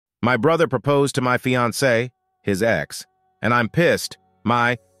My brother proposed to my fiancé, his ex, and I'm pissed.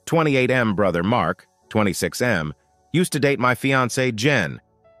 My 28M brother Mark, 26M, used to date my fiancée Jen,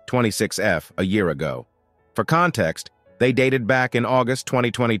 26F, a year ago. For context, they dated back in August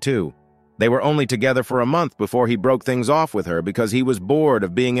 2022. They were only together for a month before he broke things off with her because he was bored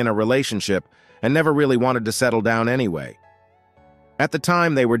of being in a relationship and never really wanted to settle down anyway. At the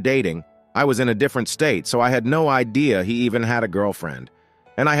time they were dating, I was in a different state, so I had no idea he even had a girlfriend,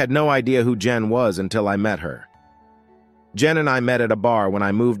 and I had no idea who Jen was until I met her. Jen and I met at a bar when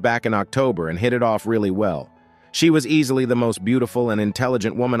I moved back in October and hit it off really well. She was easily the most beautiful and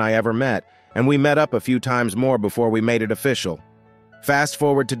intelligent woman I ever met, and we met up a few times more before we made it official. Fast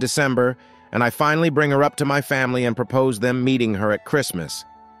forward to December, and I finally bring her up to my family and propose them meeting her at Christmas.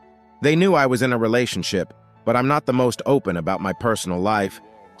 They knew I was in a relationship, but I'm not the most open about my personal life,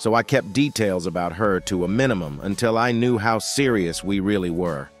 so I kept details about her to a minimum until I knew how serious we really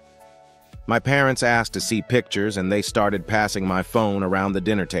were. My parents asked to see pictures, and they started passing my phone around the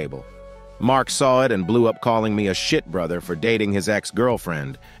dinner table. Mark saw it and blew up calling me a shit brother for dating his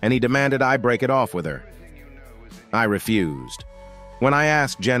ex-girlfriend, and he demanded I break it off with her. I refused. When I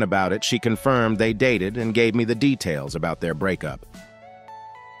asked Jen about it, she confirmed they dated and gave me the details about their breakup.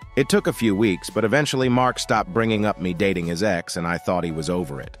 It took a few weeks, but eventually Mark stopped bringing up me dating his ex, and I thought he was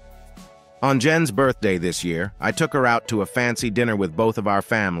over it. On Jen's birthday this year, I took her out to a fancy dinner with both of our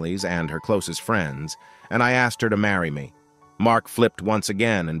families and her closest friends, and I asked her to marry me. Mark flipped once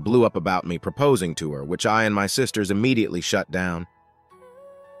again and blew up about me proposing to her, which I and my sisters immediately shut down.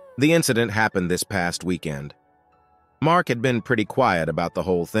 The incident happened this past weekend. Mark had been pretty quiet about the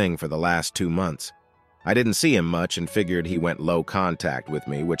whole thing for the last 2 months. I didn't see him much and figured he went low contact with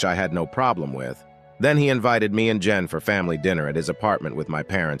me, which I had no problem with. Then he invited me and Jen for family dinner at his apartment with my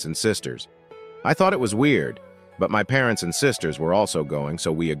parents and sisters. I thought it was weird, but my parents and sisters were also going,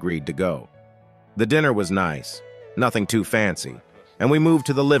 so we agreed to go. The dinner was nice, nothing too fancy, and we moved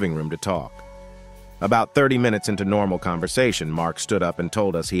to the living room to talk. About 30 minutes into normal conversation, Mark stood up and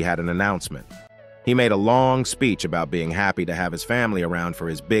told us he had an announcement. He made a long speech about being happy to have his family around for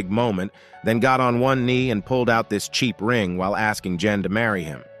his big moment, then got on one knee and pulled out this cheap ring while asking Jen to marry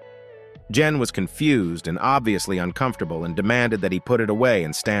him. Jen was confused and obviously uncomfortable and demanded that he put it away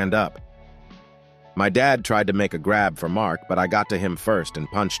and stand up. My dad tried to make a grab for Mark, but I got to him first and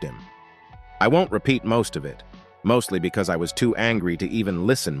punched him. I won't repeat most of it, mostly because I was too angry to even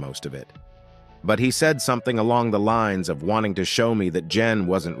listen most of it. But he said something along the lines of wanting to show me that Jen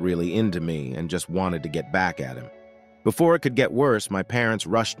wasn't really into me and just wanted to get back at him. Before it could get worse, my parents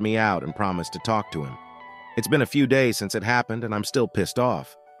rushed me out and promised to talk to him. It's been a few days since it happened, and I'm still pissed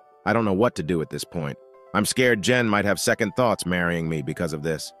off. I don't know what to do at this point. I'm scared Jen might have second thoughts marrying me because of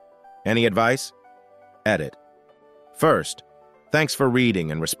this. Any advice? Edit. First, thanks for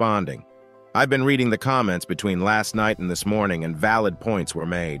reading and responding. I've been reading the comments between last night and this morning, and valid points were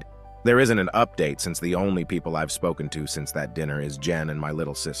made. There isn't an update since the only people I've spoken to since that dinner is Jen and my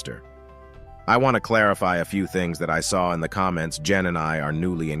little sister. I want to clarify a few things that I saw in the comments. Jen and I are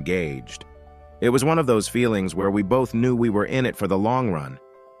newly engaged. It was one of those feelings where we both knew we were in it for the long run.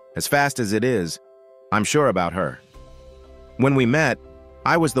 As fast as it is, I'm sure about her. When we met,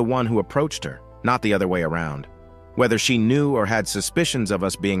 I was the one who approached her, not the other way around. Whether she knew or had suspicions of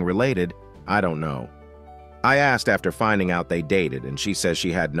us being related, I don't know. I asked after finding out they dated, and she says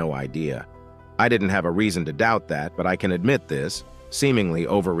she had no idea. I didn't have a reason to doubt that, but I can admit this, seemingly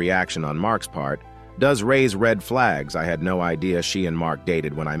overreaction on Mark's part, does raise red flags. I had no idea she and Mark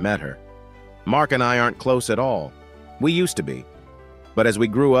dated when I met her. Mark and I aren't close at all. We used to be. But as we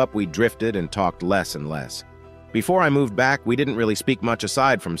grew up, we drifted and talked less and less. Before I moved back, we didn't really speak much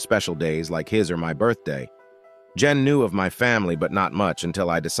aside from special days like his or my birthday. Jen knew of my family, but not much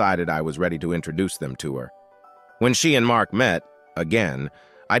until I decided I was ready to introduce them to her. When she and Mark met, again,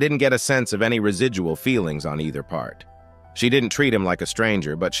 I didn't get a sense of any residual feelings on either part. She didn't treat him like a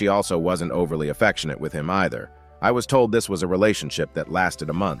stranger, but she also wasn't overly affectionate with him either. I was told this was a relationship that lasted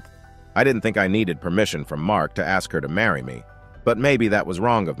a month. I didn't think I needed permission from Mark to ask her to marry me, but maybe that was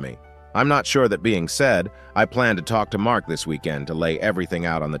wrong of me. I'm not sure. That being said, I plan to talk to Mark this weekend to lay everything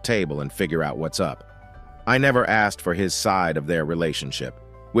out on the table and figure out what's up. I never asked for his side of their relationship,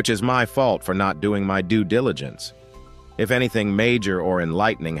 which is my fault for not doing my due diligence. If anything major or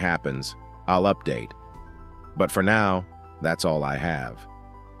enlightening happens, I'll update. But for now, that's all I have.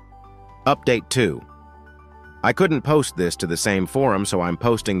 Update 2. I couldn't post this to the same forum, so I'm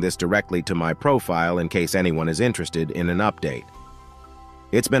posting this directly to my profile in case anyone is interested in an update.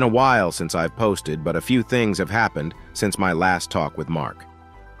 It's been a while since I've posted, but a few things have happened since my last talk with Mark.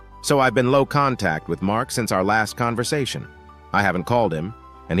 So I've been low contact with Mark since our last conversation. I haven't called him,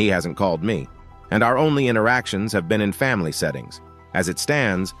 and he hasn't called me, and our only interactions have been in family settings. As it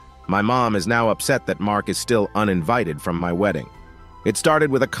stands, my mom is now upset that Mark is still uninvited from my wedding. It started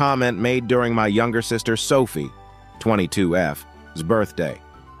with a comment made during my younger sister Sophie, 22F's birthday.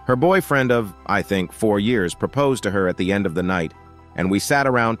 Her boyfriend of, I think, 4 years proposed to her at the end of the night, and we sat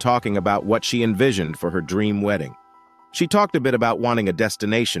around talking about what she envisioned for her dream wedding. She talked a bit about wanting a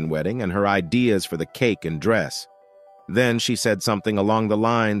destination wedding and her ideas for the cake and dress. Then she said something along the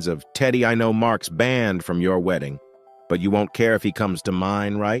lines of, "Teddy, I know Mark's banned from your wedding, but you won't care if he comes to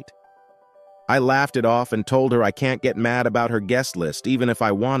mine, right?" I laughed it off and told her I can't get mad about her guest list, even if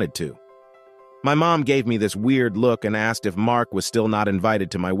I wanted to. My mom gave me this weird look and asked if Mark was still not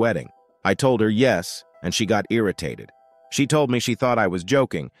invited to my wedding. I told her yes, and she got irritated. She told me she thought I was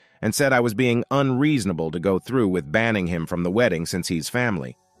joking and said I was being unreasonable to go through with banning him from the wedding since he's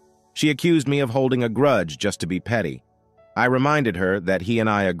family. She accused me of holding a grudge just to be petty. I reminded her that he and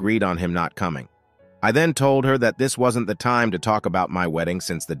I agreed on him not coming. I then told her that this wasn't the time to talk about my wedding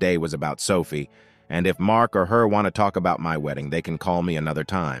since the day was about Sophie, and if Mark or her want to talk about my wedding, they can call me another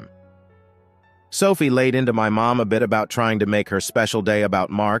time. Sophie laid into my mom a bit about trying to make her special day about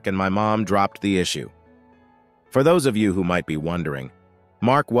Mark, and my mom dropped the issue. For those of you who might be wondering,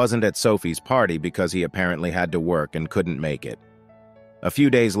 Mark wasn't at Sophie's party because he apparently had to work and couldn't make it. A few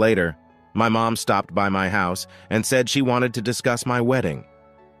days later, my mom stopped by my house and said she wanted to discuss my wedding.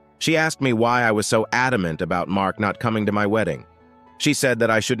 She asked me why I was so adamant about Mark not coming to my wedding. She said that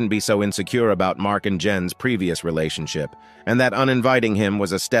I shouldn't be so insecure about Mark and Jen's previous relationship, and that uninviting him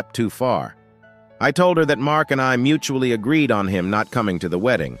was a step too far. I told her that Mark and I mutually agreed on him not coming to the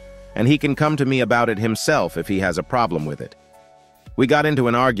wedding, and he can come to me about it himself if he has a problem with it. We got into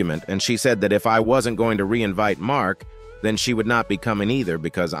an argument, and she said that if I wasn't going to re-invite Mark, then she would not be coming either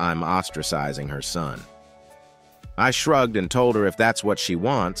because I'm ostracizing her son. I shrugged and told her if that's what she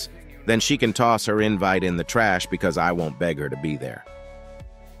wants, then she can toss her invite in the trash because I won't beg her to be there.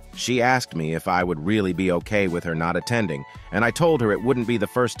 She asked me if I would really be okay with her not attending, and I told her it wouldn't be the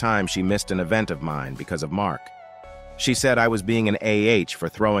first time she missed an event of mine because of Mark. She said I was being an AH for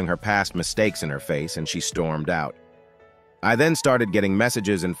throwing her past mistakes in her face, and she stormed out. I then started getting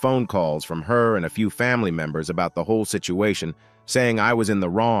messages and phone calls from her and a few family members about the whole situation, saying I was in the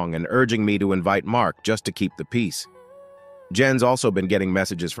wrong and urging me to invite Mark just to keep the peace. Jen's also been getting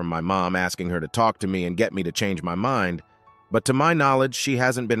messages from my mom asking her to talk to me and get me to change my mind, but to my knowledge, she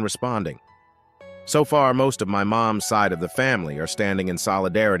hasn't been responding. So far, most of my mom's side of the family are standing in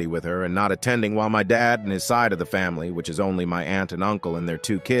solidarity with her and not attending, while my dad and his side of the family, which is only my aunt and uncle and their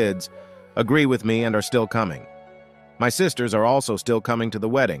 2 kids, agree with me and are still coming. My sisters are also still coming to the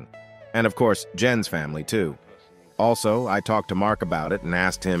wedding, and of course, Jen's family too. Also, I talked to Mark about it and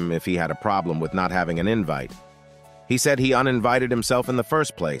asked him if he had a problem with not having an invite. He said he uninvited himself in the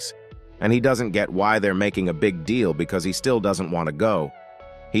first place, and he doesn't get why they're making a big deal because he still doesn't want to go.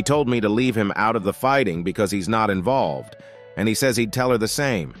 He told me to leave him out of the fighting because he's not involved, and he says he'd tell her the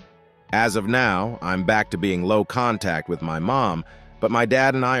same. As of now, I'm back to being low contact with my mom, but my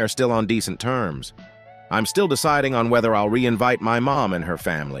dad and I are still on decent terms. I'm still deciding on whether I'll re-invite my mom and her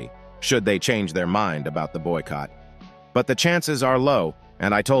family, should they change their mind about the boycott. But the chances are low,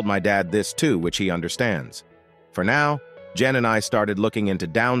 and I told my dad this too, which he understands. For now, Jen and I started looking into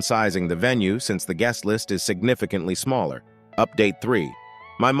downsizing the venue since the guest list is significantly smaller. Update 3.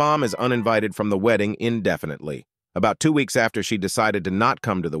 My mom is uninvited from the wedding indefinitely. About 2 weeks after she decided to not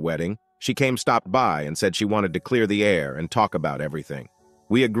come to the wedding, she stopped by and said she wanted to clear the air and talk about everything.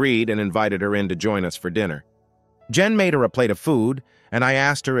 We agreed and invited her in to join us for dinner. Jen made her a plate of food, and I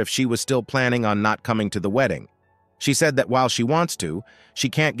asked her if she was still planning on not coming to the wedding. She said that while she wants to, she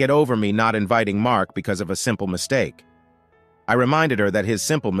can't get over me not inviting Mark because of a simple mistake. I reminded her that his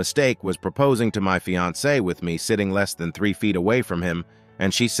simple mistake was proposing to my fiancé with me sitting less than 3 feet away from him,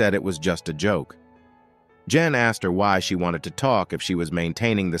 and she said it was just a joke. Jen asked her why she wanted to talk if she was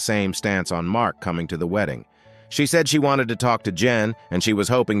maintaining the same stance on Mark coming to the wedding. She said she wanted to talk to Jen, and she was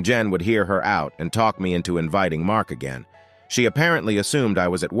hoping Jen would hear her out and talk me into inviting Mark again. She apparently assumed I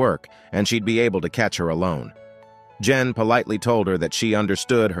was at work, and she'd be able to catch her alone. Jen politely told her that she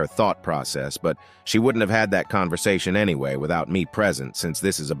understood her thought process, but she wouldn't have had that conversation anyway without me present, since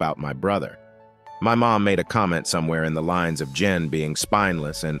this is about my brother. My mom made a comment somewhere in the lines of Jen being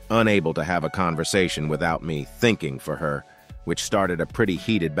spineless and unable to have a conversation without me thinking for her, which started a pretty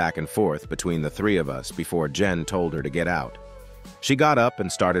heated back and forth between the 3 of us before Jen told her to get out. She got up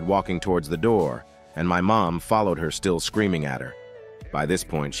and started walking towards the door, and my mom followed her, still screaming at her. By this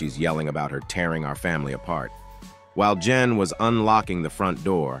point, she's yelling about her tearing our family apart. While Jen was unlocking the front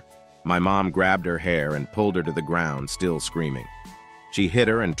door, my mom grabbed her hair and pulled her to the ground, still screaming. She hit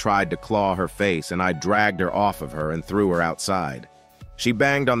her and tried to claw her face, and I dragged her off of her and threw her outside. She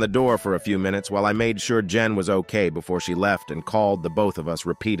banged on the door for a few minutes while I made sure Jen was okay before she left and called the both of us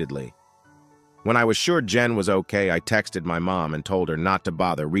repeatedly. When I was sure Jen was okay, I texted my mom and told her not to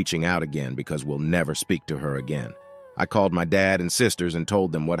bother reaching out again because we'll never speak to her again. I called my dad and sisters and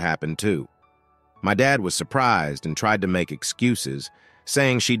told them what happened too. My dad was surprised and tried to make excuses,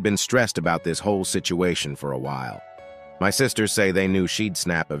 saying she'd been stressed about this whole situation for a while. My sisters say they knew she'd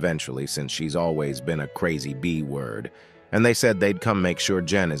snap eventually since she's always been a crazy B word, and they said they'd come make sure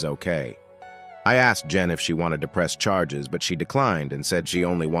Jen is okay. I asked Jen if she wanted to press charges, but she declined and said she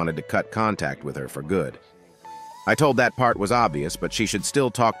only wanted to cut contact with her for good. I told that part was obvious, but she should still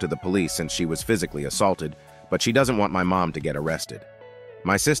talk to the police since she was physically assaulted, but she doesn't want my mom to get arrested.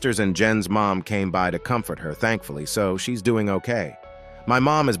 My sisters and Jen's mom came by to comfort her, thankfully, so she's doing okay. My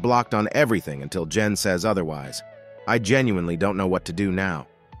mom is blocked on everything until Jen says otherwise. I genuinely don't know what to do now.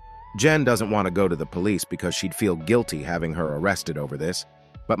 Jen doesn't want to go to the police because she'd feel guilty having her arrested over this,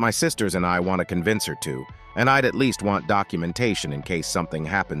 but my sisters and I want to convince her to, and I'd at least want documentation in case something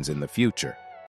happens in the future.